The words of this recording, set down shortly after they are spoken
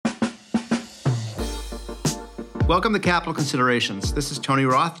Welcome to Capital Considerations. This is Tony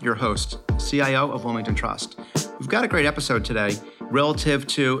Roth, your host, CIO of Wilmington Trust. We've got a great episode today relative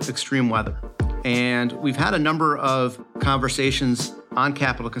to extreme weather. And we've had a number of conversations on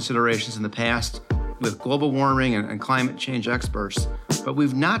capital considerations in the past with global warming and climate change experts, but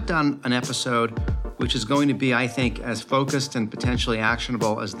we've not done an episode which is going to be, I think, as focused and potentially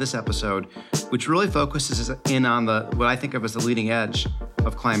actionable as this episode, which really focuses in on what I think of as the leading edge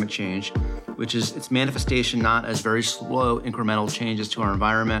of climate change, which is its manifestation not as very slow incremental changes to our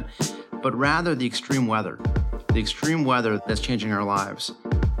environment, but rather the extreme weather that's changing our lives.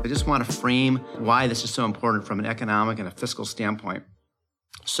 I just want to frame why this is so important from an economic and a fiscal standpoint.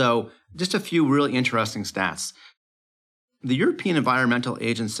 So just a few really interesting stats. The European Environmental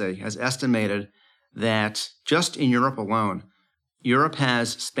Agency has estimated that just in Europe alone, Europe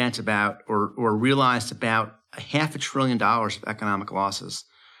has spent about or realized about $500 billion of economic losses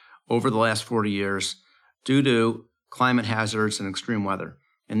over the last 40 years due to climate hazards and extreme weather.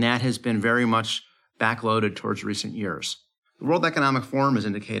 And that has been very much backloaded towards recent years. The World Economic Forum has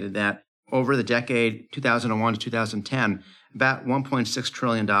indicated that over the decade 2001 to 2010, about $1.6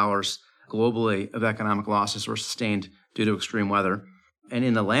 trillion globally of economic losses were sustained due to extreme weather. And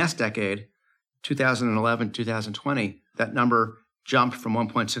in the last decade, 2011 to 2020, that number jumped from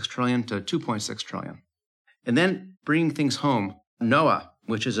 1.6 trillion to 2.6 trillion. And then bringing things home, NOAA,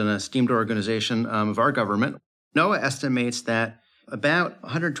 which is an esteemed organization of our government, NOAA estimates that about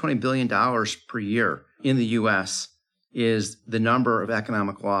 $120 billion per year in the U.S. is the number of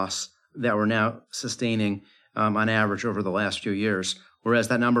economic loss that we're now sustaining on average over the last few years, whereas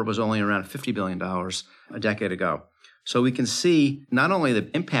that number was only around $50 billion a decade ago. So we can see not only the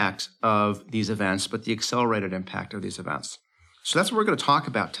impact of these events, but the accelerated impact of these events. So that's what we're going to talk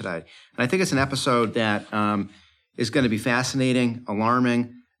about today. And I think it's an episode that is going to be fascinating,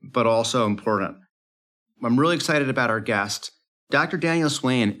 alarming, but also important. I'm really excited about our guest. Dr. Daniel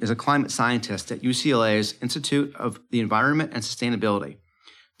Swain is a climate scientist at UCLA's Institute of the Environment and Sustainability,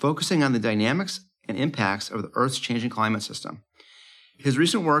 focusing on the dynamics and impacts of the Earth's changing climate system. His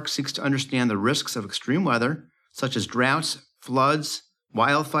recent work seeks to understand the risks of extreme weather, such as droughts, floods,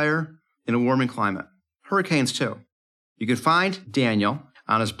 wildfire, in a warming climate. Hurricanes, too. You can find Daniel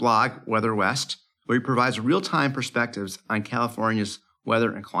on his blog, Weather West, where he provides real-time perspectives on California's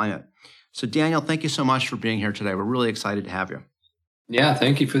weather and climate. So, Daniel, thank you so much for being here today. We're really excited to have you. Yeah,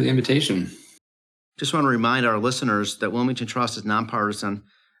 thank you for the invitation. Just want to remind our listeners that Wilmington Trust is nonpartisan,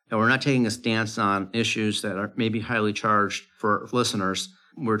 and we're not taking a stance on issues that are maybe highly charged for listeners.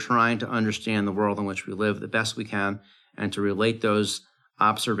 We're trying to understand the world in which we live the best we can and to relate those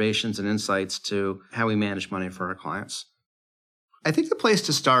observations and insights to how we manage money for our clients. I think the place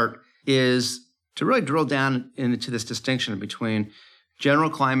to start is to really drill down into this distinction between general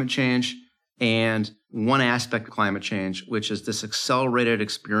climate change and one aspect of climate change, which is this accelerated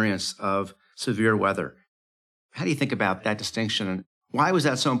experience of severe weather. How do you think about that distinction, and why was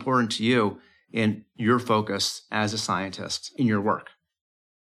that so important to you in your focus as a scientist in your work?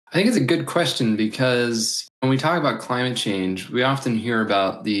 I think it's a good question because when we talk about climate change, we often hear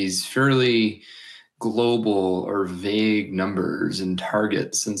about these fairly global or vague numbers and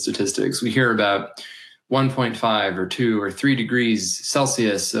targets and statistics. We hear about 1.5 or 2 or 3 degrees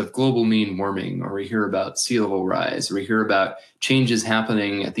Celsius of global mean warming, or we hear about sea level rise, or we hear about changes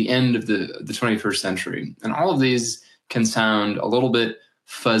happening at the end of the 21st century. And all of these can sound a little bit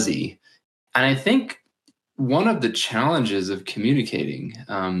fuzzy. And I think one of the challenges of communicating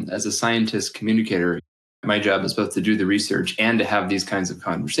as a scientist communicator, my job is both to do the research and to have these kinds of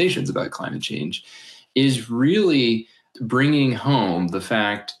conversations about climate change, is really bringing home the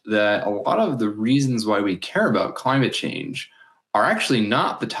fact that a lot of the reasons why we care about climate change are actually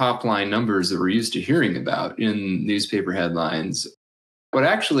not the top line numbers that we're used to hearing about in newspaper headlines. What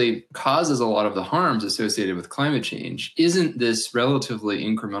actually causes a lot of the harms associated with climate change isn't this relatively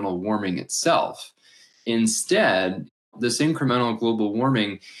incremental warming itself. Instead, this incremental global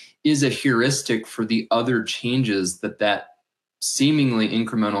warming is a heuristic for the other changes that seemingly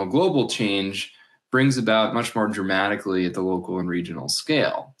incremental global change brings about much more dramatically at the local and regional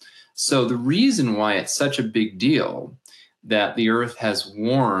scale. So the reason why it's such a big deal that the Earth has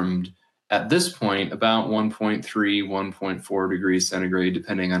warmed at this point about 1.3, 1.4 degrees centigrade,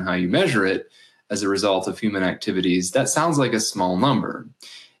 depending on how you measure it, as a result of human activities, that sounds like a small number,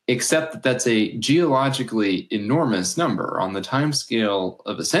 except that that's a geologically enormous number. On the timescale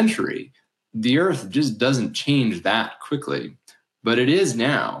of a century, the Earth just doesn't change that quickly. But it is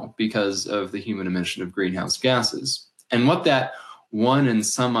now because of the human emission of greenhouse gases. And what that 1 and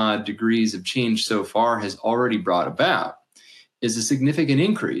some odd degrees of change so far has already brought about is a significant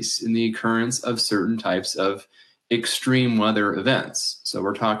increase in the occurrence of certain types of extreme weather events. So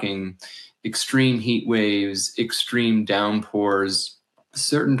we're talking extreme heat waves, extreme downpours,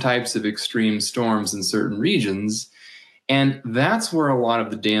 certain types of extreme storms in certain regions. And that's where a lot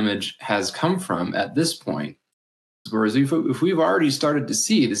of the damage has come from at this point. Whereas if we've already started to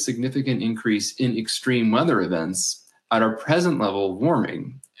see the significant increase in extreme weather events at our present level of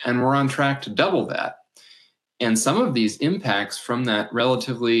warming, and we're on track to double that, and some of these impacts from that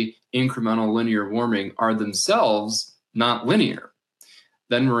relatively incremental linear warming are themselves not linear,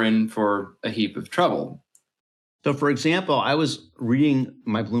 then we're in for a heap of trouble. So, for example, I was reading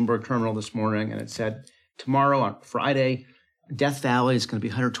my Bloomberg terminal this morning, and it said tomorrow on Friday, Death Valley is going to be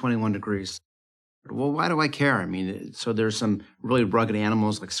 121 degrees. Well, why do I care? I mean, so there's some really rugged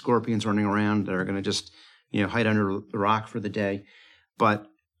animals like scorpions running around that are going to just, hide under the rock for the day. But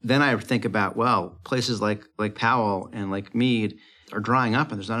then I think about, well, places like Powell and like Meade are drying up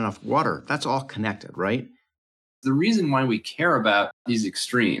and there's not enough water. That's all connected, right? The reason why we care about these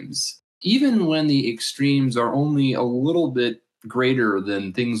extremes, even when the extremes are only a little bit greater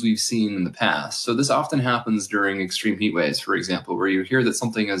than things we've seen in the past. So this often happens during extreme heat waves, for example, where you hear that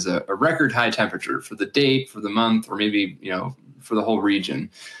something is a record high temperature for the date, for the month, or maybe, for the whole region.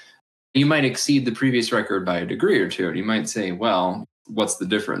 You might exceed the previous record by a degree or two. And you might say, well, what's the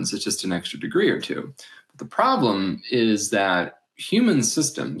difference? It's just an extra degree or two. But the problem is that human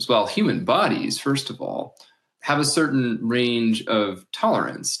systems, human bodies, first of all, have a certain range of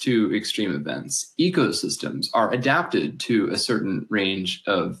tolerance to extreme events. Ecosystems are adapted to a certain range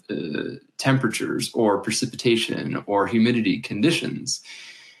of temperatures or precipitation or humidity conditions.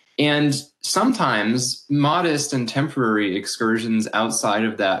 And sometimes modest and temporary excursions outside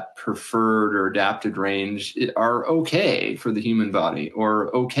of that preferred or adapted range are okay for the human body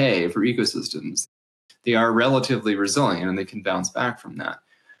or okay for ecosystems. They are relatively resilient and they can bounce back from that.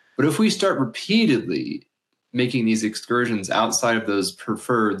 But if we start repeatedly making these excursions outside of those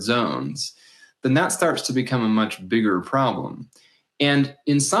preferred zones, then that starts to become a much bigger problem. And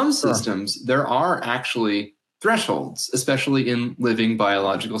in some systems, there are actually thresholds, especially in living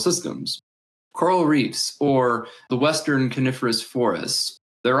biological systems. Coral reefs or the Western coniferous forests,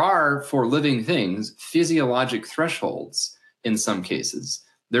 there are, for living things, physiologic thresholds in some cases.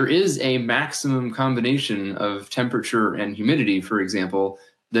 There is a maximum combination of temperature and humidity, for example,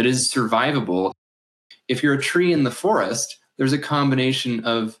 that is survivable. If you're a tree in the forest, there's a combination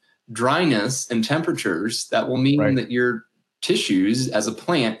of dryness and temperatures that will mean that your tissues as a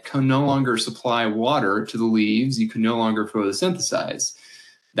plant can no longer supply water to the leaves. You can no longer photosynthesize.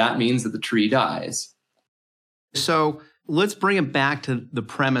 That means that the tree dies. So let's bring it back to the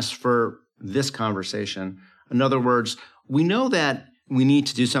premise for this conversation. In other words, we know that we need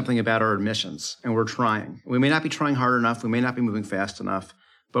to do something about our emissions, and we're trying. We may not be trying hard enough. We may not be moving fast enough.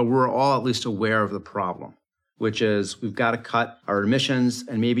 But we're all at least aware of the problem, which is we've got to cut our emissions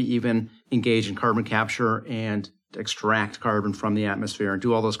and maybe even engage in carbon capture and extract carbon from the atmosphere and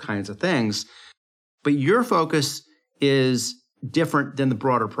do all those kinds of things. But your focus is different than the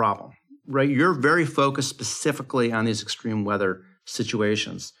broader problem, right? You're very focused specifically on these extreme weather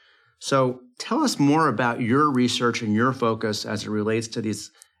situations. So tell us more about your research and your focus as it relates to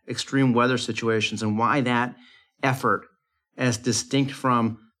these extreme weather situations and why that effort, as distinct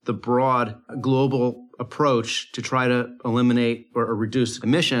from the broad global approach to try to eliminate or reduce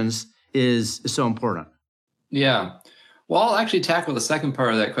emissions, is so important. Yeah. Well, I'll actually tackle the second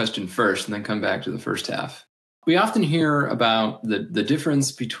part of that question first and then come back to the first half. We often hear about the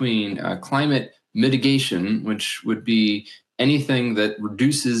difference between climate mitigation, which would be anything that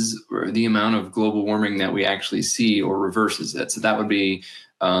reduces the amount of global warming that we actually see or reverses it. So that would be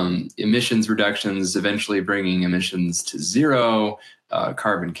emissions reductions, eventually bringing emissions to zero,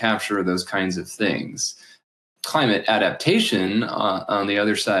 carbon capture, those kinds of things. Climate adaptation, on the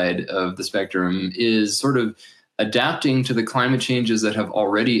other side of the spectrum, is sort of adapting to the climate changes that have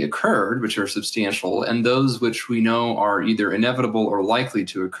already occurred, which are substantial, and those which we know are either inevitable or likely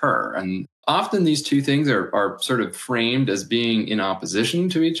to occur. And often these two things are sort of framed as being in opposition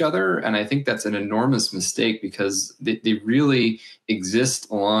to each other. And I think that's an enormous mistake because they really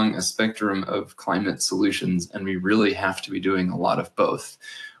exist along a spectrum of climate solutions, and we really have to be doing a lot of both.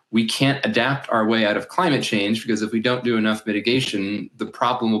 We can't adapt our way out of climate change because if we don't do enough mitigation, the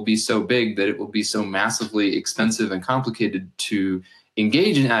problem will be so big that it will be so massively expensive and complicated to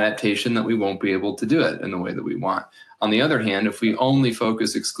engage in adaptation that we won't be able to do it in the way that we want. On the other hand, if we only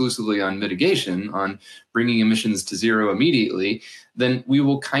focus exclusively on mitigation, on bringing emissions to zero immediately, then we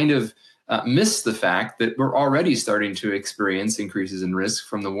will kind of miss the fact that we're already starting to experience increases in risk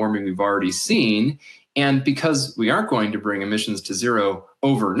from the warming we've already seen. And because we aren't going to bring emissions to zero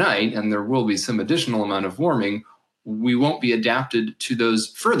overnight, and there will be some additional amount of warming, we won't be adapted to those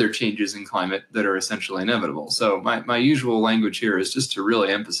further changes in climate that are essentially inevitable. So my usual language here is just to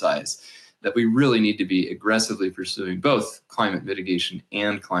really emphasize that we really need to be aggressively pursuing both climate mitigation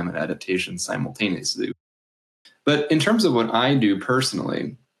and climate adaptation simultaneously. But in terms of what I do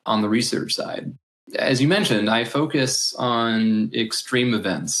personally on the research side, as you mentioned, I focus on extreme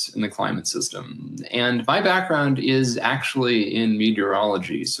events in the climate system. And my background is actually in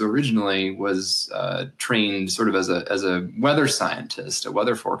meteorology. So originally was trained sort of as a weather scientist, a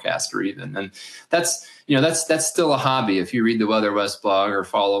weather forecaster even. And that's still a hobby. If you read the Weather West blog or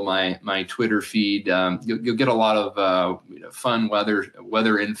follow my Twitter feed, you'll get a lot of fun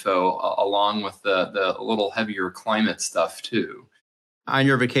weather info along with the little heavier climate stuff too. On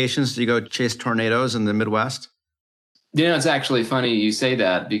your vacations, do you go chase tornadoes in the Midwest? It's actually funny you say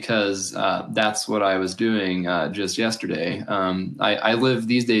that because that's what I was doing just yesterday. I live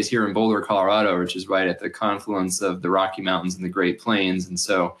these days here in Boulder, Colorado, which is right at the confluence of the Rocky Mountains and the Great Plains. And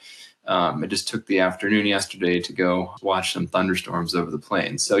so I just took the afternoon yesterday to go watch some thunderstorms over the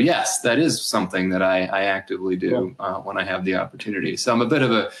plains. So yes, that is something that I actively do when I have the opportunity. So I'm a bit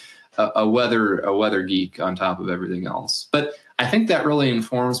of a weather geek on top of everything else. But I think that really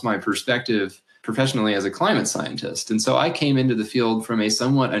informs my perspective professionally as a climate scientist. And so I came into the field from a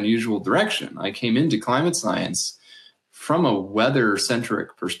somewhat unusual direction. I came into climate science from a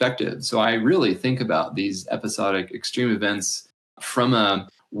weather-centric perspective. So I really think about these episodic extreme events from a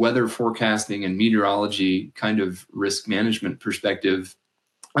weather forecasting and meteorology kind of risk management perspective,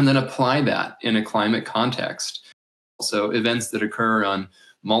 and then apply that in a climate context. So events that occur on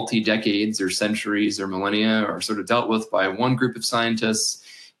multi-decades or centuries or millennia are sort of dealt with by one group of scientists,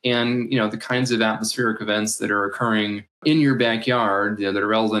 and the kinds of atmospheric events that are occurring in your backyard that are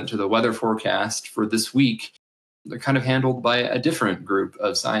relevant to the weather forecast for this week, they're kind of handled by a different group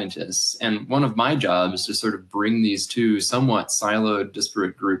of scientists. And one of my jobs is to sort of bring these two somewhat siloed,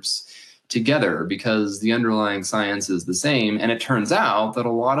 disparate groups together because the underlying science is the same. And it turns out that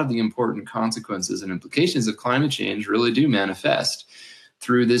a lot of the important consequences and implications of climate change really do manifest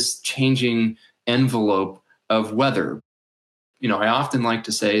through this changing envelope of weather. I often like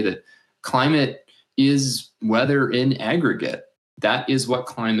to say that climate is weather in aggregate. That is what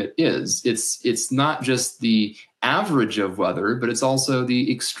climate is. It's not just the average of weather, but it's also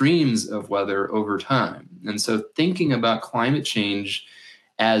the extremes of weather over time. And so thinking about climate change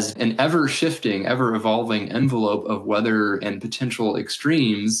as an ever-shifting, ever-evolving envelope of weather and potential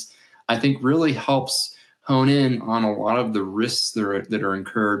extremes, I think really helps hone in on a lot of the risks that are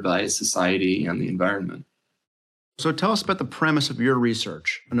incurred by society and the environment. So tell us about the premise of your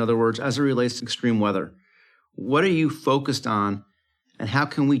research. In other words, as it relates to extreme weather, what are you focused on, and how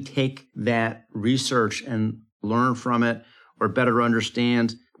can we take that research and learn from it or better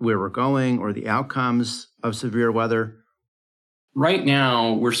understand where we're going or the outcomes of severe weather? Right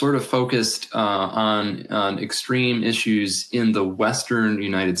now, we're sort of focused on extreme issues in the Western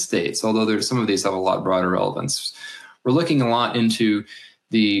United States, although some of these have a lot broader relevance. We're looking a lot into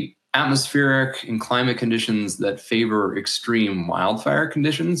the atmospheric and climate conditions that favor extreme wildfire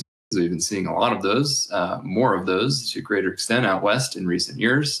conditions. We've been seeing a lot of those, more of those to a greater extent out west in recent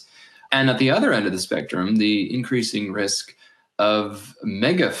years. And at the other end of the spectrum, the increasing risk of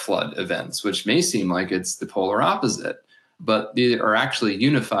mega flood events, which may seem like it's the polar opposite, but they are actually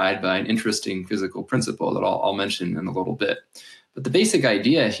unified by an interesting physical principle that I'll mention in a little bit. But the basic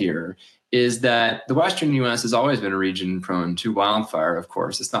idea here is that the Western U.S. has always been a region prone to wildfire, of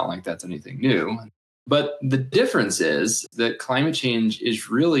course. It's not like that's anything new. But the difference is that climate change is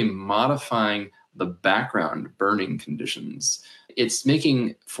really modifying the background burning conditions. It's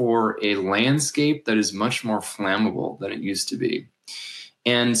making for a landscape that is much more flammable than it used to be.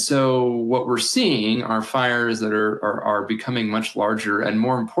 And so what we're seeing are fires that are becoming much larger, and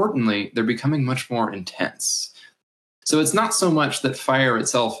more importantly, they're becoming much more intense. So it's not so much that fire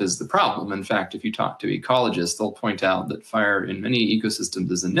itself is the problem. In fact, if you talk to ecologists, they'll point out that fire in many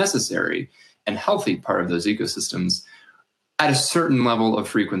ecosystems is a necessary and healthy part of those ecosystems at a certain level of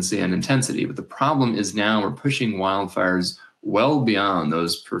frequency and intensity. But the problem is now we're pushing wildfires well beyond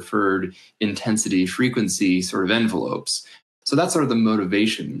those preferred intensity, frequency sort of envelopes. So that's sort of the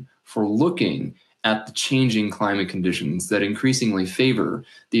motivation for looking at the changing climate conditions that increasingly favor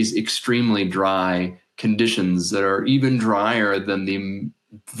these extremely dry conditions that are even drier than the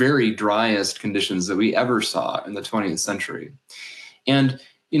very driest conditions that we ever saw in the 20th century. And,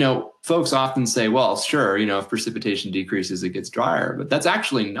 folks often say, well, sure, if precipitation decreases, it gets drier, but that's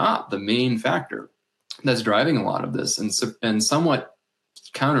actually not the main factor that's driving a lot of this. And somewhat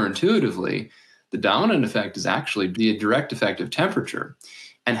counterintuitively, the dominant effect is actually the direct effect of temperature.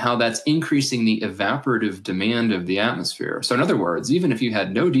 and how that's increasing the evaporative demand of the atmosphere. So in other words, even if you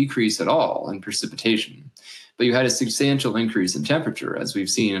had no decrease at all in precipitation, but you had a substantial increase in temperature, as we've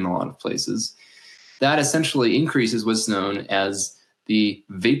seen in a lot of places, that essentially increases what's known as the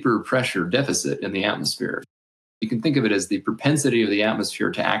vapor pressure deficit in the atmosphere. You can think of it as the propensity of the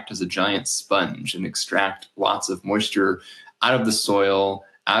atmosphere to act as a giant sponge and extract lots of moisture out of the soil,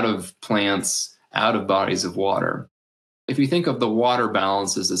 out of plants, out of bodies of water. If you think of the water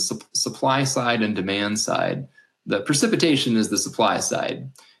balance as a supply side and demand side, the precipitation is the supply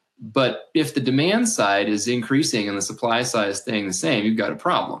side. But if the demand side is increasing and the supply side is staying the same, you've got a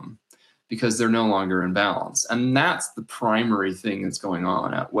problem because they're no longer in balance. And that's the primary thing that's going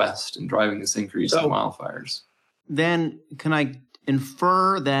on out west and driving this increase in wildfires. Then can I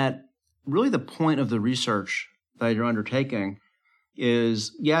infer that really the point of the research that you're undertaking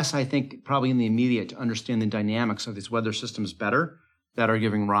is, yes, I think probably in the immediate to understand the dynamics of these weather systems better that are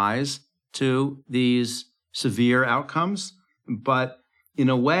giving rise to these severe outcomes, but in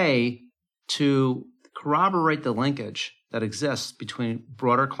a way to corroborate the linkage that exists between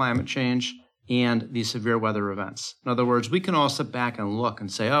broader climate change and these severe weather events. In other words, we can all sit back and look and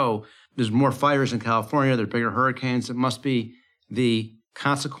say, oh, there's more fires in California, there are bigger hurricanes. It must be the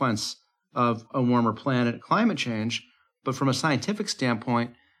consequence of a warmer planet, climate change. But from a scientific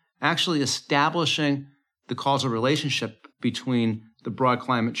standpoint, actually establishing the causal relationship between the broad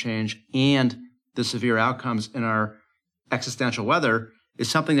climate change and the severe outcomes in our existential weather is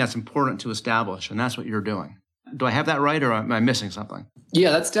something that's important to establish, and that's what you're doing. Do I have that right, or am I missing something?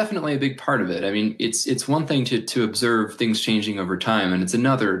 Yeah, that's definitely a big part of it. I mean, it's one thing to observe things changing over time, and it's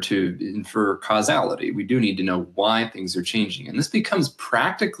another to infer causality. We do need to know why things are changing. And this becomes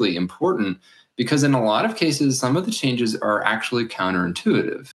practically important because in a lot of cases, some of the changes are actually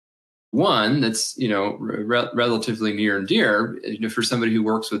counterintuitive. One that's, relatively near and dear, for somebody who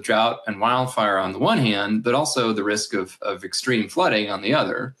works with drought and wildfire on the one hand, but also the risk of extreme flooding on the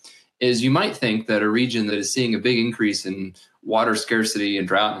other, is you might think that a region that is seeing a big increase in water scarcity and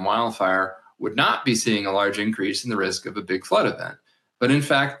drought and wildfire would not be seeing a large increase in the risk of a big flood event. But in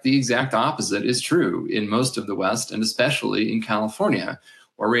fact, the exact opposite is true in most of the West, and especially in California,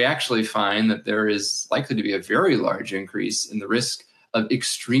 where we actually find that there is likely to be a very large increase in the risk of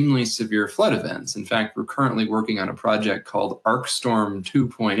extremely severe flood events. In fact, we're currently working on a project called ArcStorm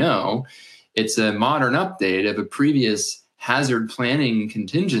 2.0. It's a modern update of a previous hazard planning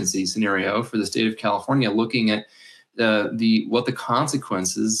contingency scenario for the state of California, looking at what the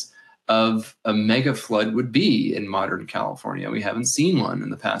consequences of a mega flood would be in modern California. We haven't seen one in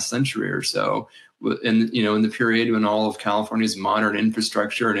the past century or so. In the period when all of California's modern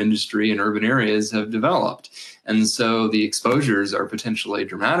infrastructure and industry and urban areas have developed. And so the exposures are potentially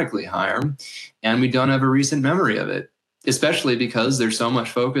dramatically higher, and we don't have a recent memory of it, especially because there's so much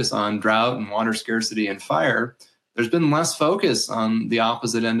focus on drought and water scarcity and fire. There's been less focus on the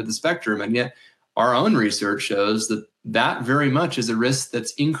opposite end of the spectrum. And yet our own research shows that very much is a risk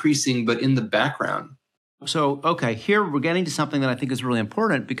that's increasing, but in the background. So, okay, here we're getting to something that I think is really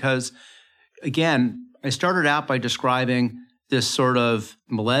important because, again, I started out by describing this sort of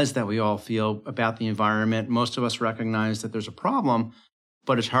malaise that we all feel about the environment. Most of us recognize that there's a problem,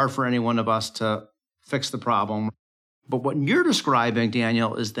 but it's hard for any one of us to fix the problem. But what you're describing,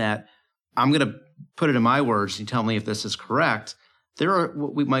 Daniel, is that I'm going to put it in my words, you tell me if this is correct. There are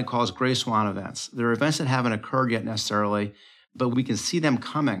what we might call as gray swan events. There are events that haven't occurred yet necessarily, but we can see them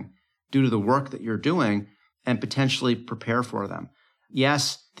coming due to the work that you're doing and potentially prepare for them.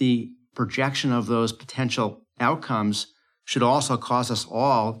 Yes, the projection of those potential outcomes should also cause us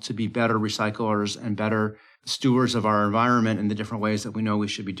all to be better recyclers and better stewards of our environment in the different ways that we know we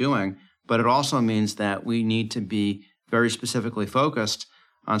should be doing. But it also means that we need to be very specifically focused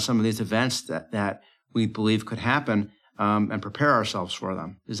on some of these events that we believe could happen and prepare ourselves for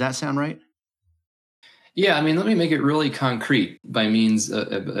them. Does that sound right? Yeah, I mean, let me make it really concrete by means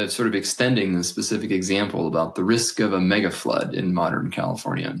of sort of extending the specific example about the risk of a mega flood in modern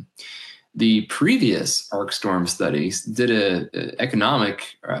California. The previous ArcStorm studies did an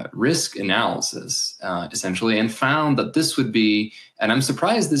economic risk analysis, essentially, and found that this would be, and I'm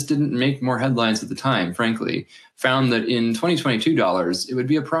surprised this didn't make more headlines at the time, frankly, found that in 2022 dollars, it would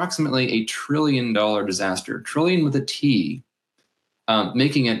be approximately $1 trillion disaster, trillion with a T,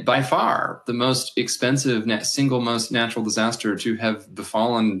 making it by far the most expensive, single most natural disaster to have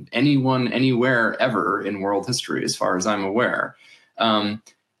befallen anyone, anywhere, ever in world history, as far as I'm aware.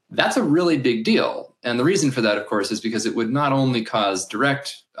 That's a really big deal. And the reason for that, of course, is because it would not only cause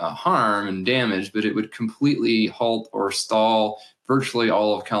direct harm and damage, but it would completely halt or stall virtually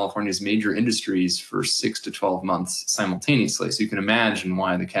all of California's major industries for 6 to 12 months simultaneously. So you can imagine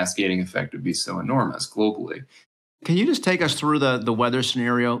why the cascading effect would be so enormous globally. Can you just take us through the weather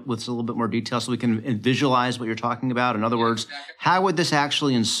scenario with a little bit more detail so we can visualize what you're talking about? In other words, how would this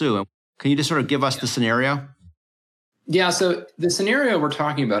actually ensue? Can you just sort of give us the scenario? Yeah, so the scenario we're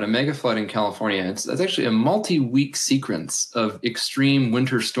talking about, a mega flood in California, it's actually a multi-week sequence of extreme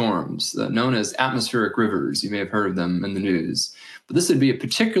winter storms known as atmospheric rivers. You may have heard of them in the news. But this would be a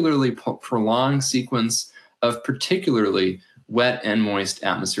particularly prolonged sequence of particularly wet and moist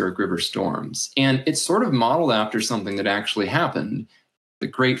atmospheric river storms. And it's sort of modeled after something that actually happened, the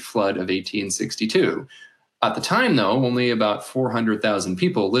Great Flood of 1862. At the time, though, only about 400,000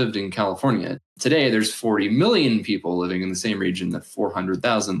 people lived in California. Today, there's 40 million people living in the same region that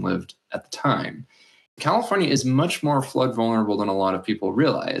 400,000 lived at the time. California is much more flood vulnerable than a lot of people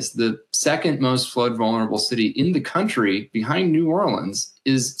realize. The second most flood vulnerable city in the country, behind New Orleans,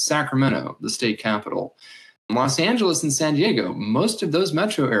 is Sacramento, the state capital. Los Angeles and San Diego, most of those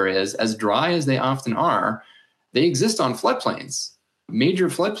metro areas, as dry as they often are, they exist on floodplains. Major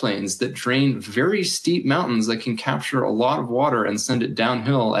floodplains that drain very steep mountains that can capture a lot of water and send it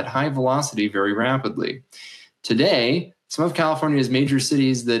downhill at high velocity very rapidly. Today, some of California's major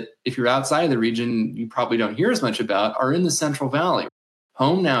cities that, if you're outside of the region, you probably don't hear as much about, are in the Central Valley,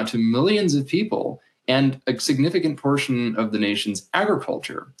 home now to millions of people and a significant portion of the nation's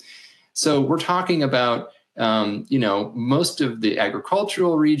agriculture. So we're talking about, most of the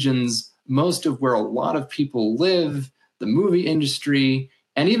agricultural regions, most of where a lot of people live, the movie industry,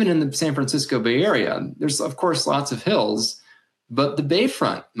 and even in the San Francisco Bay Area. There's, of course, lots of hills, but the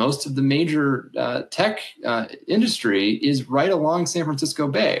Bayfront, most of the major tech industry is right along San Francisco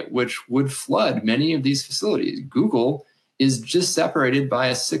Bay, which would flood many of these facilities. Google is just separated by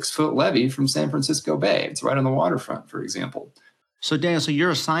a 6-foot levee from San Francisco Bay. It's right on the waterfront, for example. So Daniel, so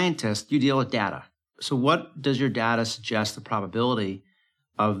you're a scientist, you deal with data. So what does your data suggest the probability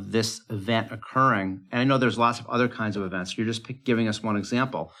of this event occurring? And I know there's lots of other kinds of events. You're just giving us one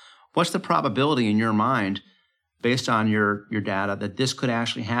example. What's the probability in your mind, based on your data, that this could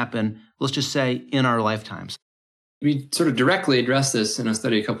actually happen, let's just say, in our lifetimes? We sort of directly addressed this in a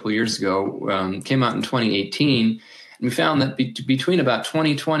study a couple of years ago, came out in 2018, and we found that between about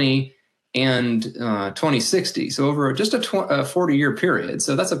 2020 and 2060, so over just a 40-year period,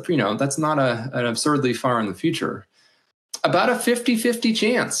 so that's not an absurdly far in the future, about a 50-50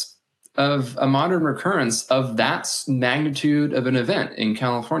 chance of a modern recurrence of that magnitude of an event in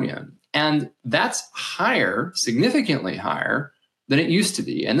California. And that's higher, significantly higher than it used to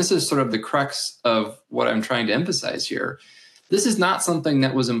be. And this is sort of the crux of what I'm trying to emphasize here. This is not something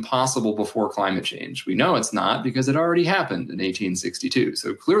that was impossible before climate change. We know it's not because it already happened in 1862.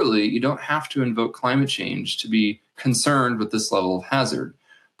 So clearly, you don't have to invoke climate change to be concerned with this level of hazard.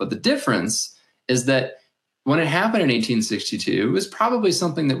 But the difference is that when it happened in 1862, it was probably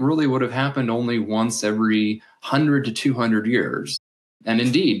something that really would have happened only once every 100 to 200 years. And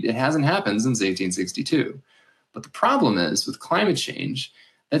indeed, it hasn't happened since 1862. But the problem is, with climate change,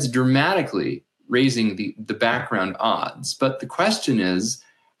 that's dramatically raising the background odds. But the question is,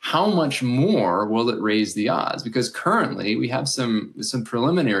 how much more will it raise the odds? Because currently, we have some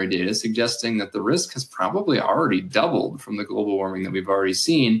preliminary data suggesting that the risk has probably already doubled from the global warming that we've already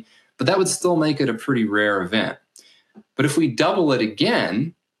seen, but that would still make it a pretty rare event. But if we double it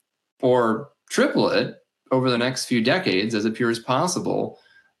again, or triple it over the next few decades, as appears possible,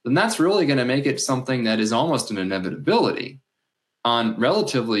 then that's really going to make it something that is almost an inevitability on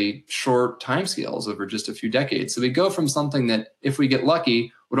relatively short timescales over just a few decades. So we go from something that, if we get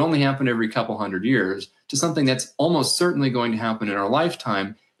lucky, would only happen every couple hundred years to something that's almost certainly going to happen in our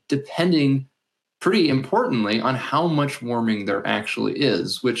lifetime, depending pretty importantly on how much warming there actually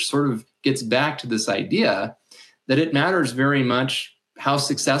is, which sort of gets back to this idea that it matters very much how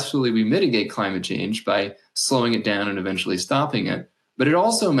successfully we mitigate climate change by slowing it down and eventually stopping it. But it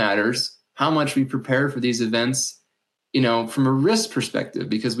also matters how much we prepare for these events, from a risk perspective,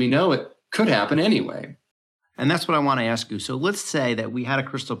 because we know it could happen anyway. And that's what I want to ask you. So let's say that we had a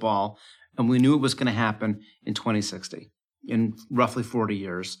crystal ball and we knew it was going to happen in 2060, in roughly 40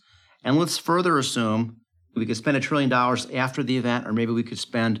 years. And let's further assume we could spend $1 trillion after the event, or maybe we could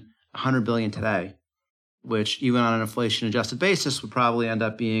spend $100 billion today, which even on an inflation-adjusted basis would probably end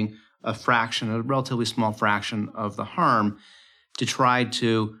up being a relatively small fraction of the harm, to try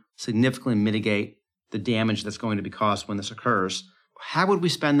to significantly mitigate the damage that's going to be caused when this occurs. How would we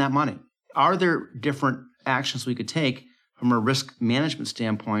spend that money? Are there different actions we could take from a risk management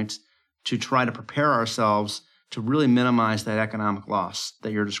standpoint to try to prepare ourselves to really minimize that economic loss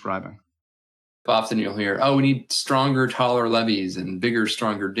that you're describing? Often you'll hear, oh, we need stronger, taller levees and bigger,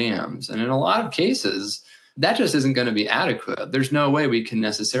 stronger dams. And in a lot of cases, that just isn't going to be adequate. There's no way we can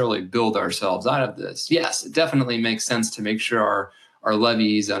necessarily build ourselves out of this. Yes, it definitely makes sense to make sure our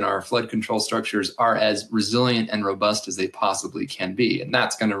levees and our flood control structures are as resilient and robust as they possibly can be. And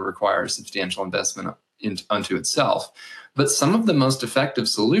that's going to require substantial investment unto itself. But some of the most effective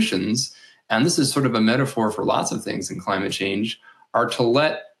solutions, and this is sort of a metaphor for lots of things in climate change, are to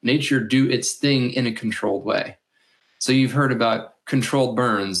let nature do its thing in a controlled way. So you've heard about controlled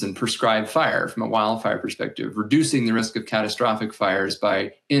burns and prescribed fire from a wildfire perspective, reducing the risk of catastrophic fires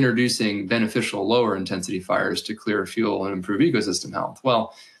by introducing beneficial lower intensity fires to clear fuel and improve ecosystem health.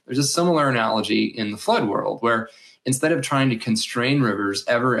 Well, there's a similar analogy in the flood world where instead of trying to constrain rivers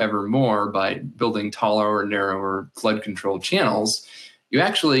ever more by building taller or narrower flood control channels, you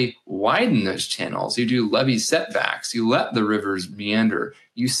actually widen those channels. You do levee setbacks. You let the rivers meander.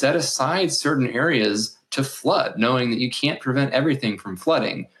 You set aside certain areas to flood, knowing that you can't prevent everything from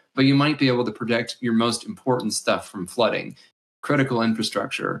flooding, but you might be able to protect your most important stuff from flooding, critical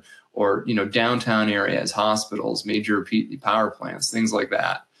infrastructure, or downtown areas, hospitals, major power plants, things like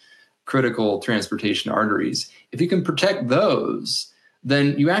that, critical transportation arteries. If you can protect those,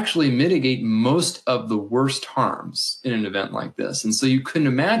 then you actually mitigate most of the worst harms in an event like this. And so you couldn't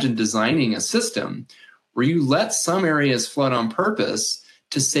imagine designing a system where you let some areas flood on purpose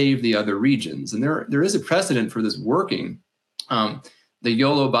to save the other regions. And there is a precedent for this working. The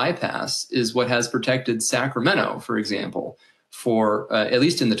YOLO bypass is what has protected Sacramento, for example, for at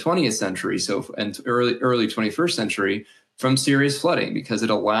least in the 20th century, and early 21st century, from serious flooding, because it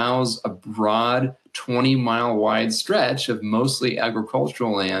allows a broad 20-mile wide stretch of mostly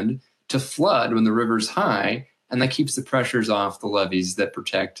agricultural land to flood when the river's high, and that keeps the pressures off the levees that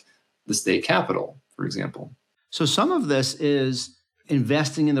protect the state capital, for example. So some of this is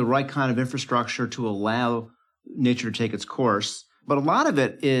investing in the right kind of infrastructure to allow nature to take its course, but a lot of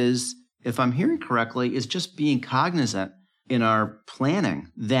it is, if I'm hearing correctly, is just being cognizant in our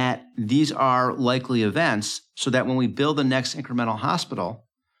planning that these are likely events so that when we build the next incremental hospital,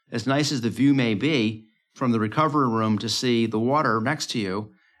 as nice as the view may be from the recovery room to see the water next to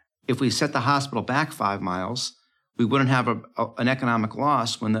you, if we set the hospital back 5 miles, we wouldn't have an economic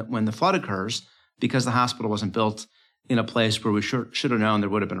loss when the flood occurs because the hospital wasn't built in a place where we should have known there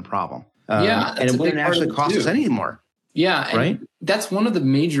would have been a problem. And it wouldn't actually cost us any more. Yeah, right. That's one of the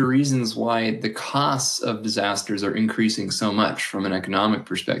major reasons why the costs of disasters are increasing so much from an economic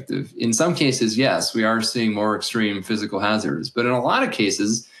perspective. In some cases, yes, we are seeing more extreme physical hazards, but in a lot of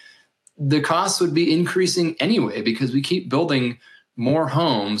cases, the costs would be increasing anyway because we keep building more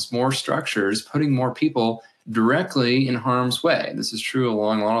homes, more structures, putting more people directly in harm's way. This is true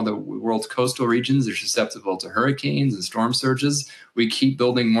along a lot of the world's coastal regions. They're susceptible to hurricanes and storm surges. We keep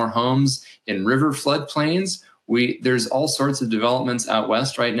building more homes in river floodplains. There's all sorts of developments out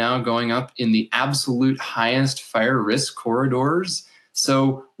west right now going up in the absolute highest fire risk corridors.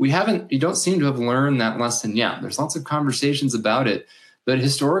 So you don't seem to have learned that lesson yet. There's lots of conversations about it, but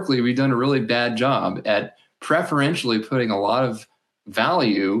historically we've done a really bad job at preferentially putting a lot of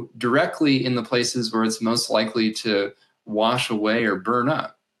value directly in the places where it's most likely to wash away or burn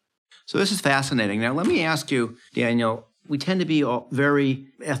up. So this is fascinating. Now, let me ask you, Daniel, we tend to be very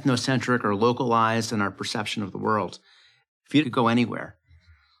ethnocentric or localized in our perception of the world. If you could go anywhere,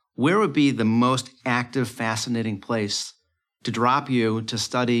 where would be the most active, fascinating place to drop you to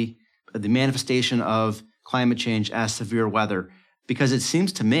study the manifestation of climate change as severe weather? Because it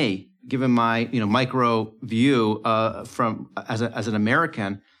seems to me, given my micro view from as an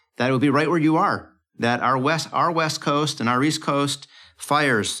American, that it would be right where you are. That our west coast and our east coast,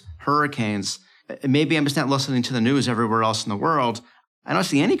 fires, hurricanes. Maybe I'm just not listening to the news everywhere else in the world. I don't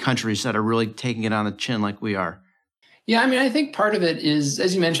see any countries that are really taking it on the chin like we are. Yeah, I think part of it is,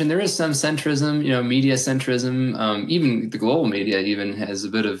 as you mentioned, there is some centrism, media centrism. Even the global media even has a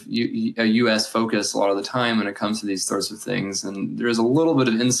bit of a U.S. focus a lot of the time when it comes to these sorts of things. And there is a little bit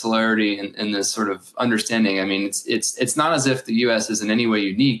of insularity in this sort of understanding. I mean, it's not as if the U.S. is in any way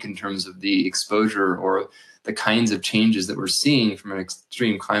unique in terms of the exposure or the kinds of changes that we're seeing from an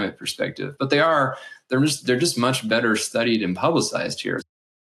extreme climate perspective. But they're just much better studied and publicized here.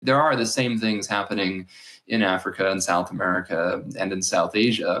 There are the same things happening in Africa and South America and in South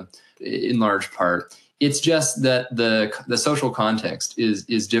Asia, in large part. It's just that the social context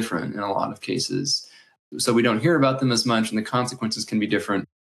is different in a lot of cases. So we don't hear about them as much, and the consequences can be different.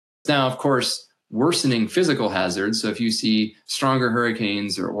 Now, of course, worsening physical hazards, so if you see stronger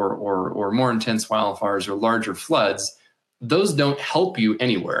hurricanes or more intense wildfires or larger floods, those don't help you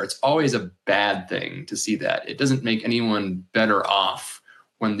anywhere. It's always a bad thing to see that. It doesn't make anyone better off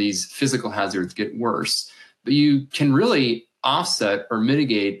when these physical hazards get worse. But you can really offset or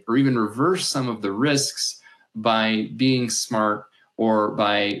mitigate or even reverse some of the risks by being smart, or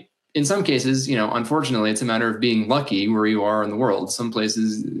by, in some cases, unfortunately, it's a matter of being lucky where you are in the world. Some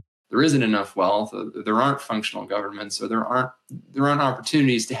places there isn't enough wealth, there aren't functional governments, or there aren't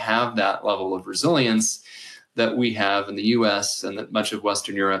opportunities to have that level of resilience that we have in the US and that much of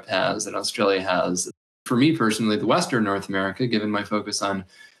Western Europe has and Australia has. For me personally, the Western North America, given my focus on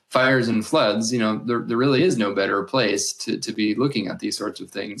fires and floods, there really is no better place to be looking at these sorts of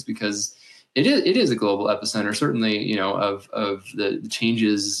things, because it is a global epicenter, certainly, of the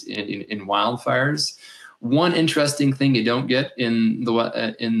changes in wildfires. One interesting thing you don't get in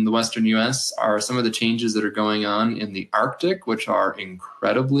the Western U.S. are some of the changes that are going on in the Arctic, which are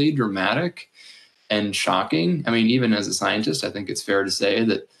incredibly dramatic and shocking. I mean, even as a scientist, I think it's fair to say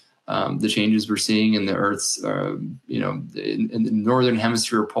that the changes we're seeing in the Earth's, in the northern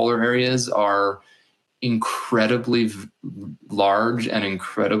hemisphere polar areas are incredibly large and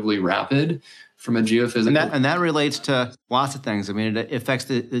incredibly rapid from a geophysical. And that relates to lots of things. I mean, it affects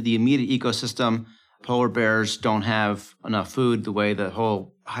the immediate ecosystem. Polar bears don't have enough food, the way the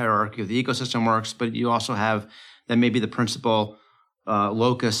whole hierarchy of the ecosystem works, but you also have that may be the principal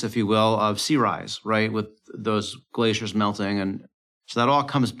locus, if you will, of sea rise, right, with those glaciers melting. And so that all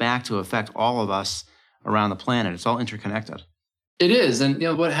comes back to affect all of us around the planet. It's all interconnected. It is. And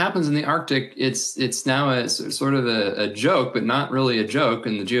what happens in the Arctic, it's now a sort of a joke, but not really a joke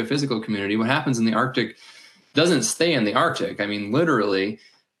in the geophysical community. What happens in the Arctic doesn't stay in the Arctic. I mean, literally,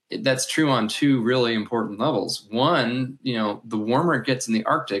 that's true on two really important levels. One, the warmer it gets in the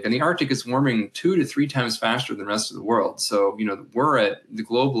Arctic, and the Arctic is warming 2 to 3 times faster than the rest of the world. So, we're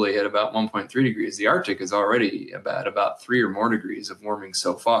globally at about 1.3 degrees. The Arctic is already about 3 or more degrees of warming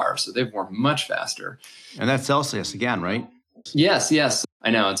so far. So they've warmed much faster. And that's Celsius again, right? Yes.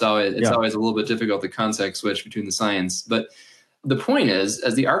 I know it's always a little bit difficult to context switch between the science. But the point is,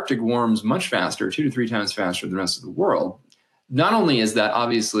 as the Arctic warms much faster, 2 to 3 times faster than the rest of the world, not only is that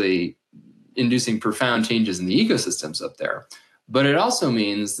obviously inducing profound changes in the ecosystems up there, but it also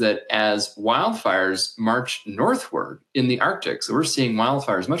means that as wildfires march northward in the Arctic, so we're seeing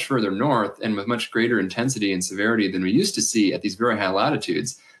wildfires much further north and with much greater intensity and severity than we used to see at these very high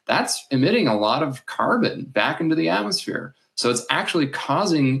latitudes, that's emitting a lot of carbon back into the atmosphere. So it's actually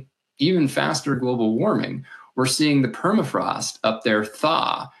causing even faster global warming. We're seeing the permafrost up there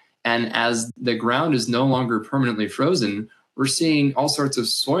thaw. And as the ground is no longer permanently frozen, we're seeing all sorts of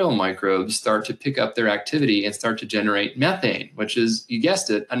soil microbes start to pick up their activity and start to generate methane, which is, you guessed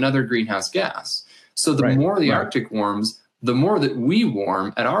it, another greenhouse gas. So the more the Arctic warms, the more that we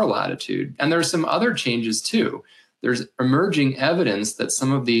warm at our latitude. And there's some other changes too. There's emerging evidence that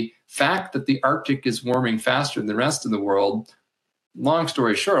some of the fact that the Arctic is warming faster than the rest of the world, long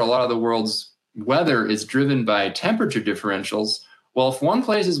story short, a lot of the world's weather is driven by temperature differentials. Well, if one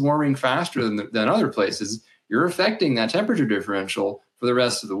place is warming faster than other places, you're affecting that temperature differential for the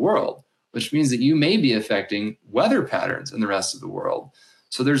rest of the world, which means that you may be affecting weather patterns in the rest of the world.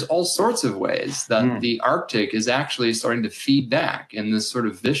 So there's all sorts of ways that the Arctic is actually starting to feed back in this sort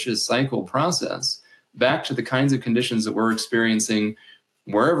of vicious cycle process back to the kinds of conditions that we're experiencing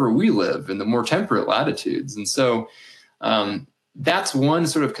wherever we live in the more temperate latitudes. And so that's one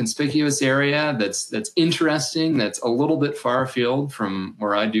sort of conspicuous area that's interesting, that's a little bit far afield from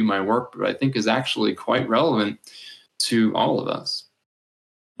where I do my work, but I think is actually quite relevant to all of us.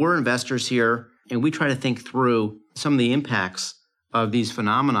 We're investors here, and we try to think through some of the impacts of these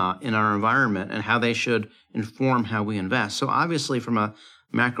phenomena in our environment and how they should inform how we invest. So obviously, from a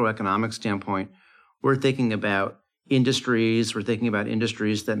macroeconomic standpoint, we're thinking about industries. We're thinking about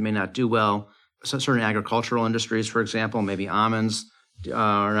industries that may not do well. So certain agricultural industries, for example, maybe almonds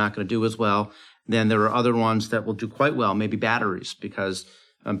are not going to do as well. Then there are other ones that will do quite well, maybe batteries, because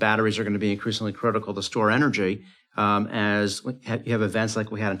batteries are going to be increasingly critical to store energy as you have events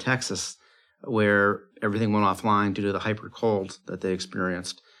like we had in Texas where everything went offline due to the hyper cold that they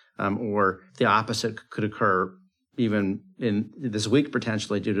experienced. Or the opposite could occur even in this week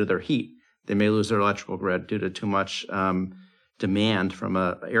potentially due to their heat. They may lose their electrical grid due to too much demand from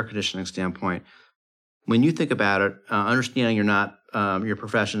an air conditioning standpoint. When you think about it, understanding your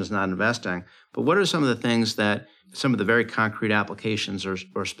profession is not investing, but what are some of the things that, some of the very concrete applications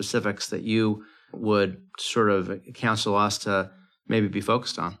or specifics that you would sort of counsel us to maybe be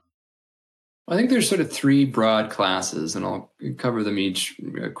focused on? I think there's sort of 3 broad classes, and I'll cover them each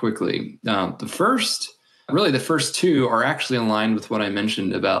quickly. The first 2 are actually aligned with what I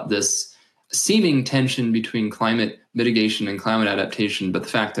mentioned about this seeming tension between climate mitigation and climate adaptation, but the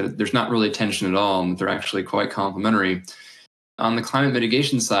fact that there's not really tension at all and they're actually quite complementary. On the climate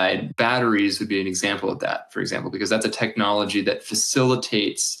mitigation side, batteries would be an example of that, for example, because that's a technology that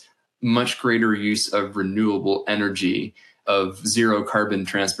facilitates much greater use of renewable energy, of zero carbon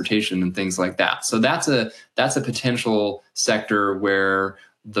transportation and things like that. So that's a potential sector where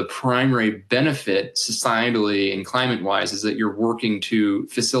the primary benefit societally and climate-wise is that you're working to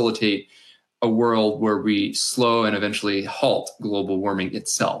facilitate a world where we slow and eventually halt global warming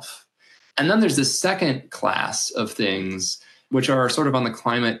itself. And then there's this second class of things which are sort of on the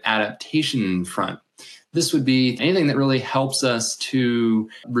climate adaptation front. This would be anything that really helps us to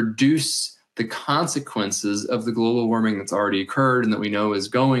reduce the consequences of the global warming that's already occurred and that we know is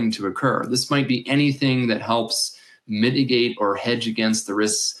going to occur. This might be anything that helps mitigate or hedge against the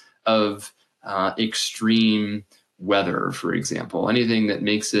risks of extreme weather, for example, anything that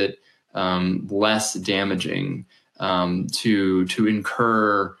makes it less damaging to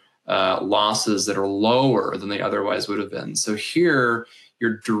incur losses that are lower than they otherwise would have been. So here,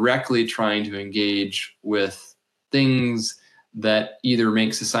 you're directly trying to engage with things that either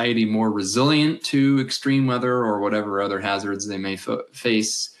make society more resilient to extreme weather or whatever other hazards they may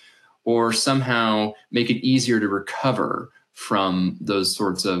face, or somehow make it easier to recover from those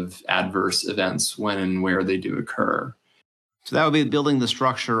sorts of adverse events when and where they do occur. So that would be building the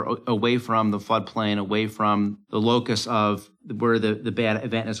structure away from the floodplain, away from the locus of where the bad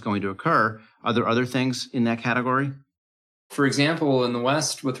event is going to occur. Are there other things in that category? For example, in the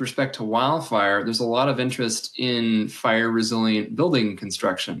West, with respect to wildfire, there's a lot of interest in fire-resilient building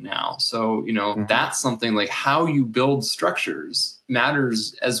construction now. So, that's something like how you build structures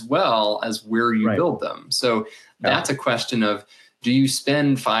matters as well as where you build them. So that's a question of, do you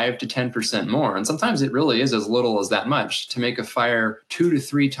spend 5 to 10% more? And sometimes it really is as little as that much to make a fire 2 to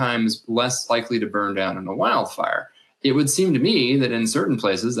 3 times less likely to burn down in a wildfire. It would seem to me that in certain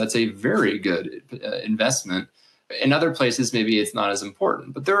places, that's a very good investment. In other places, maybe it's not as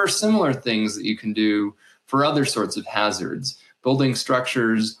important. But there are similar things that you can do for other sorts of hazards, building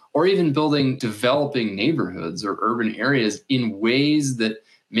structures, or even developing neighborhoods or urban areas in ways that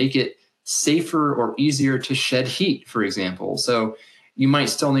make it safer or easier to shed heat, for example. So you might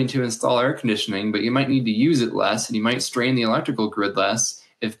still need to install air conditioning, but you might need to use it less, and you might strain the electrical grid less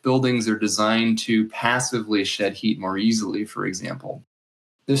if buildings are designed to passively shed heat more easily, for example.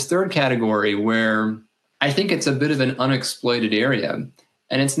 This third category, where I think it's a bit of an unexploited area,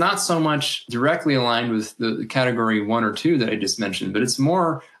 and it's not so much directly aligned with the category 1 or 2 that I just mentioned, but it's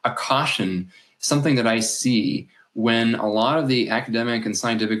more a caution, something that I see when a lot of the academic and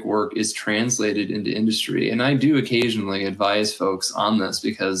scientific work is translated into industry. And I do occasionally advise folks on this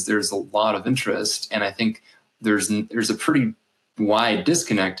because there's a lot of interest, and I think there's a pretty wide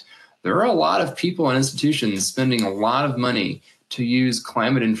disconnect. There are a lot of people and institutions spending a lot of money to use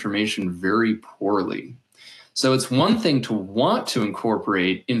climate information very poorly. So it's one thing to want to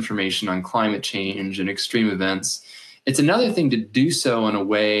incorporate information on climate change and extreme events. It's another thing to do so in a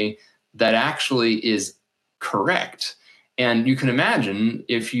way that actually is correct. And you can imagine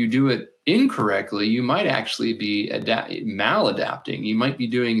if you do it incorrectly, you might actually be maladapting. You might be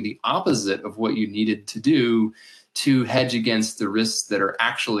doing the opposite of what you needed to do to hedge against the risks that are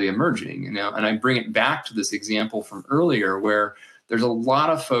actually emerging. And I bring it back to this example from earlier where there's a lot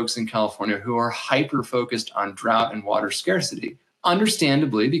of folks in California who are hyper-focused on drought and water scarcity,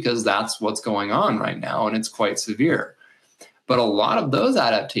 understandably, because that's what's going on right now, and it's quite severe. But a lot of those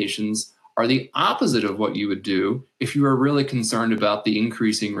adaptations are the opposite of what you would do if you were really concerned about the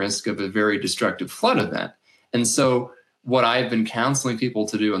increasing risk of a very destructive flood event. And so what I've been counseling people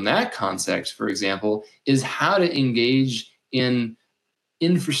to do in that context, for example, is how to engage in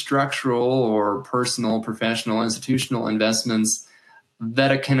infrastructural or personal, professional, institutional investments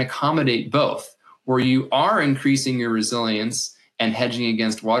that can accommodate both, where you are increasing your resilience and hedging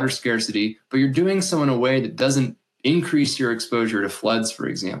against water scarcity, but you're doing so in a way that doesn't increase your exposure to floods, for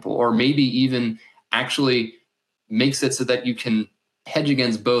example, or maybe even actually makes it so that you can hedge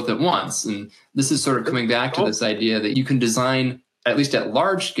against both at once. And this is sort of coming back to this idea that you can design, at least at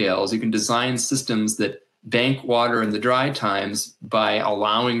large scales, you can design systems that bank water in the dry times by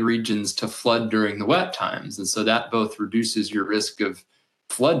allowing regions to flood during the wet times. And so that both reduces your risk of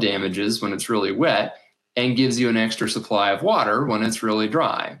flood damages when it's really wet and gives you an extra supply of water when it's really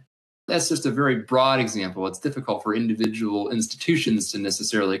dry. That's just a very broad example. It's difficult for individual institutions to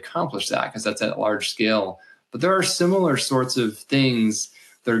necessarily accomplish that because that's at large scale. But there are similar sorts of things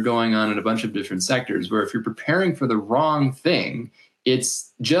that are going on in a bunch of different sectors where if you're preparing for the wrong thing,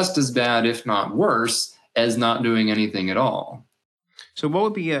 it's just as bad, if not worse, as not doing anything at all. So what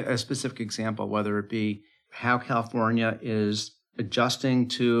would be a specific example, whether it be how California is adjusting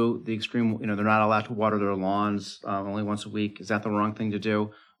to the extreme, they're not allowed to water their lawns only once a week. Is that the wrong thing to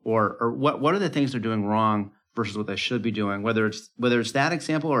do? Or what are the things they're doing wrong versus what they should be doing, whether it's that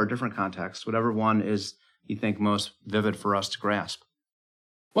example or a different context, whatever one is you think most vivid for us to grasp?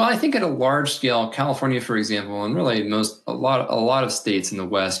 Well, I think at a large scale, California, for example, and really a lot of states in the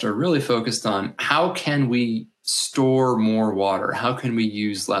West are really focused on how can we store more water? How can we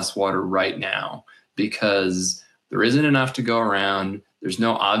use less water right now? Because there isn't enough to go around. There's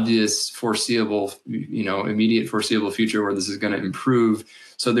no obvious foreseeable, immediate foreseeable future where this is going to improve.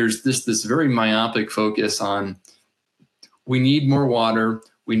 So there's this very myopic focus on we need more water.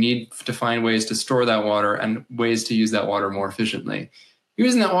 We need to find ways to store that water and ways to use that water more efficiently.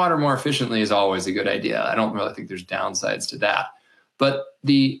 Using that water more efficiently is always a good idea. I don't really think there's downsides to that. But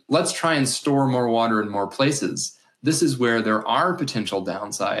let's try and store more water in more places. This is where there are potential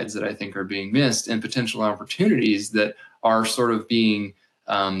downsides that I think are being missed and potential opportunities that are sort of being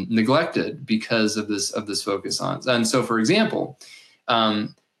neglected because of this focus on. And so, for example,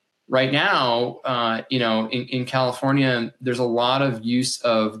 right now, in California, there's a lot of use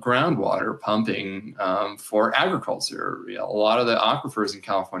of groundwater pumping for agriculture. A lot of the aquifers in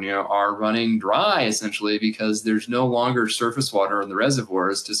California are running dry, essentially, because there's no longer surface water in the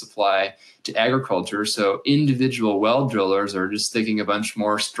reservoirs to supply to agriculture. So individual well drillers are just sticking a bunch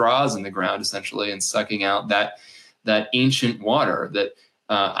more straws in the ground, essentially, and sucking out that ancient water that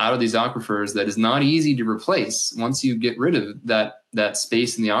out of these aquifers that is not easy to replace. Once you get rid of that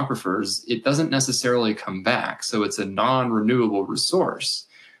space in the aquifers, it doesn't necessarily come back. So it's a non-renewable resource.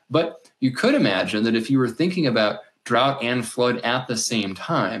 But you could imagine that if you were thinking about drought and flood at the same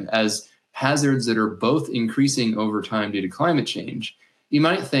time as hazards that are both increasing over time due to climate change, you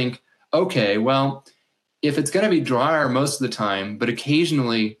might think, okay, well, if it's going to be drier most of the time, but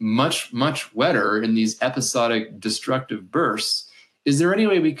occasionally much, much wetter in these episodic destructive bursts, is there any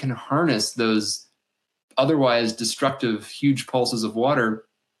way we can harness those otherwise destructive huge pulses of water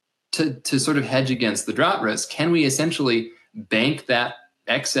to sort of hedge against the drought risk? Can we essentially bank that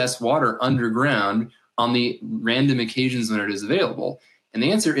excess water underground on the random occasions when it is available? And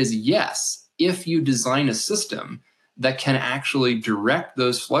the answer is yes, if you design a system that can actually direct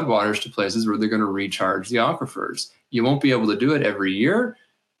those floodwaters to places where they're going to recharge the aquifers. You won't be able to do it every year,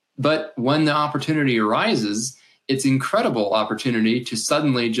 but when the opportunity arises, it's an incredible opportunity to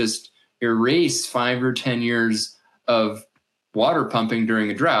suddenly just erase 5 or 10 years of water pumping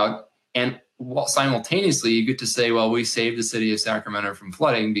during a drought. And simultaneously, you get to say, well, we saved the city of Sacramento from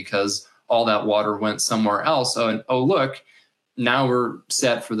flooding because all that water went somewhere else. Oh, look, now we're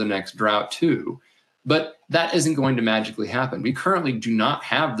set for the next drought too. But that isn't going to magically happen. We currently do not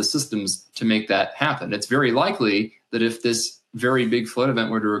have the systems to make that happen. It's very likely that if this very big flood event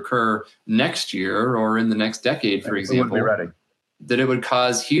were to occur next year or in the next decade, for example, that it would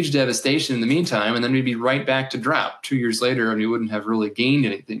cause huge devastation in the meantime, and then we'd be right back to drought 2 years later, and we wouldn't have really gained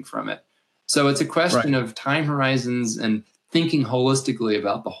anything from it. So it's a question of time horizons and thinking holistically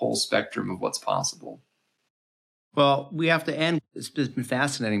about the whole spectrum of what's possible. Well, we have to end. It's been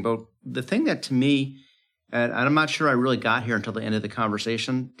fascinating, but the thing that to me, and I'm not sure I really got here until the end of the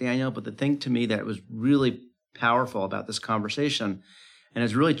conversation, Daniel, but the thing to me that was really powerful about this conversation and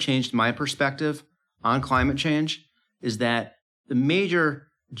has really changed my perspective on climate change is that the major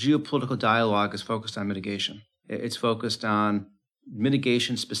geopolitical dialogue is focused on mitigation. It's focused on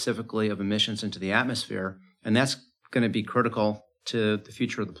mitigation specifically of emissions into the atmosphere, and that's going to be critical to the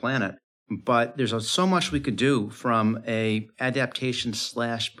future of the planet. But there's so much we could do from a adaptation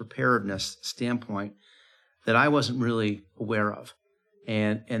 / preparedness standpoint that I wasn't really aware of.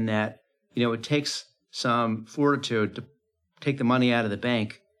 And that, it takes some fortitude to take the money out of the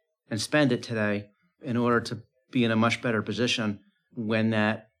bank and spend it today in order to be in a much better position when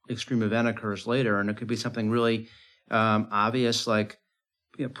that extreme event occurs later. And it could be something really obvious, like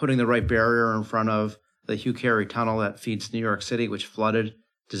putting the right barrier in front of the Hugh Carey Tunnel that feeds New York City, which flooded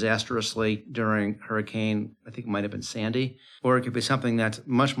disastrously during Hurricane, I think it might have been Sandy. Or it could be something that's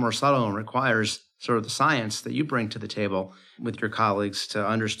much more subtle and requires sort of the science that you bring to the table with your colleagues to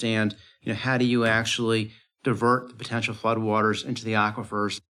understand, how do you actually divert the potential floodwaters into the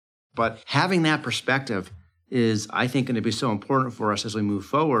aquifers. But having that perspective is, I think, going to be so important for us as we move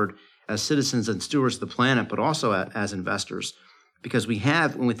forward as citizens and stewards of the planet, but also as investors. Because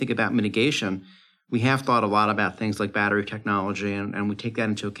when we think about mitigation, we have thought a lot about things like battery technology, and we take that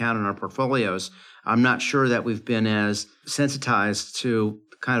into account in our portfolios. I'm not sure that we've been as sensitized to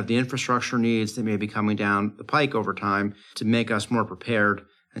kind of the infrastructure needs that may be coming down the pike over time to make us more prepared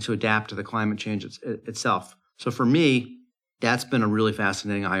and to adapt to the climate change itself. So for me, that's been a really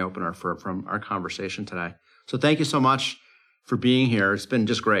fascinating eye-opener from our conversation today. So thank you so much for being here. It's been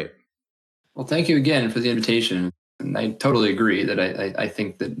just great. Well, thank you again for the invitation. And I totally agree that I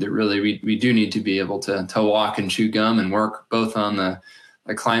think that really we do need to be able to walk and chew gum and work both on the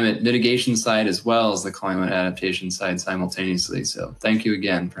climate mitigation side as well as the climate adaptation side simultaneously. So thank you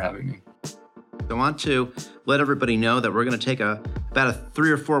again for having me. I want to let everybody know that we're going to take about a 3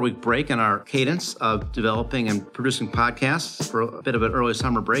 or 4 week break in our cadence of developing and producing podcasts for a bit of an early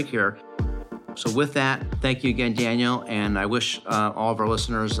summer break here. So with that, thank you again, Daniel, and I wish all of our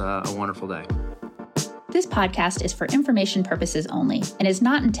listeners a wonderful day. This podcast is for information purposes only and is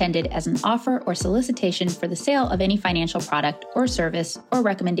not intended as an offer or solicitation for the sale of any financial product or service or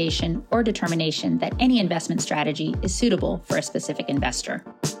recommendation or determination that any investment strategy is suitable for a specific investor.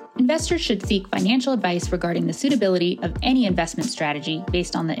 Investors should seek financial advice regarding the suitability of any investment strategy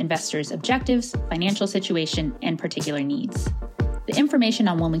based on the investor's objectives, financial situation, and particular needs. The information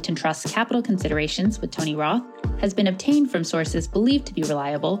on Wilmington Trust's capital considerations with Tony Roth has been obtained from sources believed to be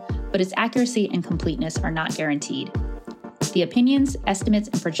reliable, but its accuracy and completeness are not guaranteed. The opinions, estimates,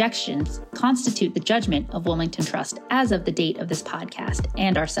 and projections constitute the judgment of Wilmington Trust as of the date of this podcast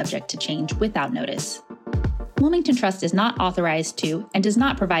and are subject to change without notice. Wilmington Trust is not authorized to and does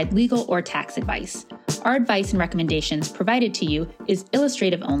not provide legal or tax advice. Our advice and recommendations provided to you is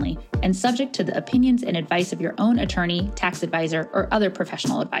illustrative only and subject to the opinions and advice of your own attorney, tax advisor, or other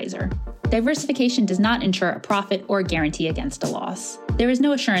professional advisor. Diversification does not ensure a profit or guarantee against a loss. There is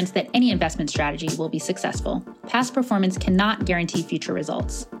no assurance that any investment strategy will be successful. Past performance cannot guarantee future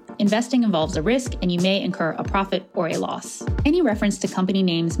results. Investing involves a risk, and you may incur a profit or a loss. Any reference to company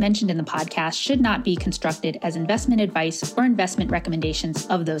names mentioned in the podcast should not be construed as investment advice or investment recommendations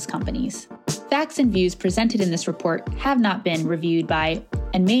of those companies. Facts and views presented in this report have not been reviewed by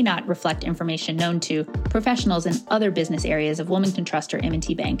and may not reflect information known to professionals in other business areas of Wilmington Trust or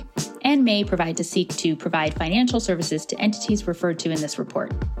M&T Bank, and may seek to provide financial services to entities referred to in this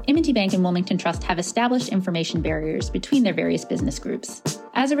report. M&T Bank and Wilmington Trust have established information barriers between their various business groups.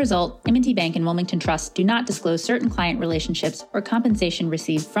 As a result, M&T Bank and Wilmington Trust do not disclose certain client relationships or compensation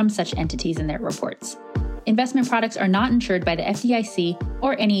received from such entities in their reports. Investment products are not insured by the FDIC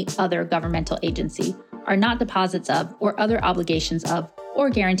or any other governmental agency, are not deposits of or other obligations of, or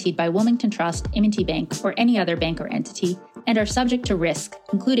guaranteed by Wilmington Trust, M&T Bank, or any other bank or entity, and are subject to risk,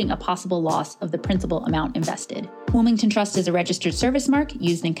 including a possible loss of the principal amount invested. Wilmington Trust is a registered service mark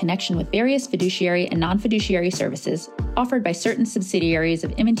used in connection with various fiduciary and non-fiduciary services offered by certain subsidiaries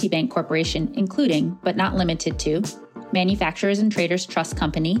of M&T Bank Corporation, including, but not limited to, Manufacturers and Traders Trust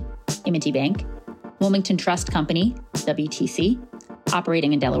Company, M&T Bank, Wilmington Trust Company, WTC,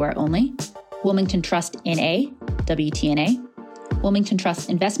 operating in Delaware only, Wilmington Trust N.A., WTNA, Wilmington Trust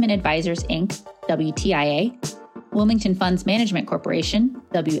Investment Advisors, Inc., WTIA, Wilmington Funds Management Corporation,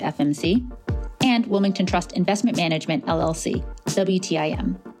 WFMC, and Wilmington Trust Investment Management, LLC,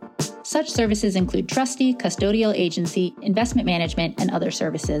 WTIM. Such services include trustee, custodial agency, investment management, and other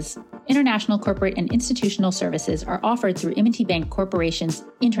services. International corporate and institutional services are offered through M&T Bank Corporation's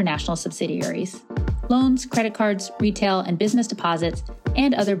international subsidiaries. Loans, credit cards, retail and business deposits,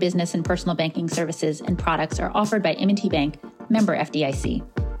 and other business and personal banking services and products are offered by M&T Bank, member FDIC.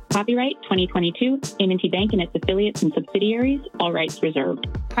 Copyright 2022, M&T Bank and its affiliates and subsidiaries, all rights reserved.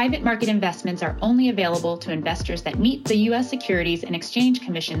 Private market investments are only available to investors that meet the U.S. Securities and Exchange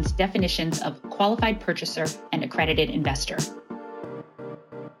Commission's definitions of qualified purchaser and accredited investor.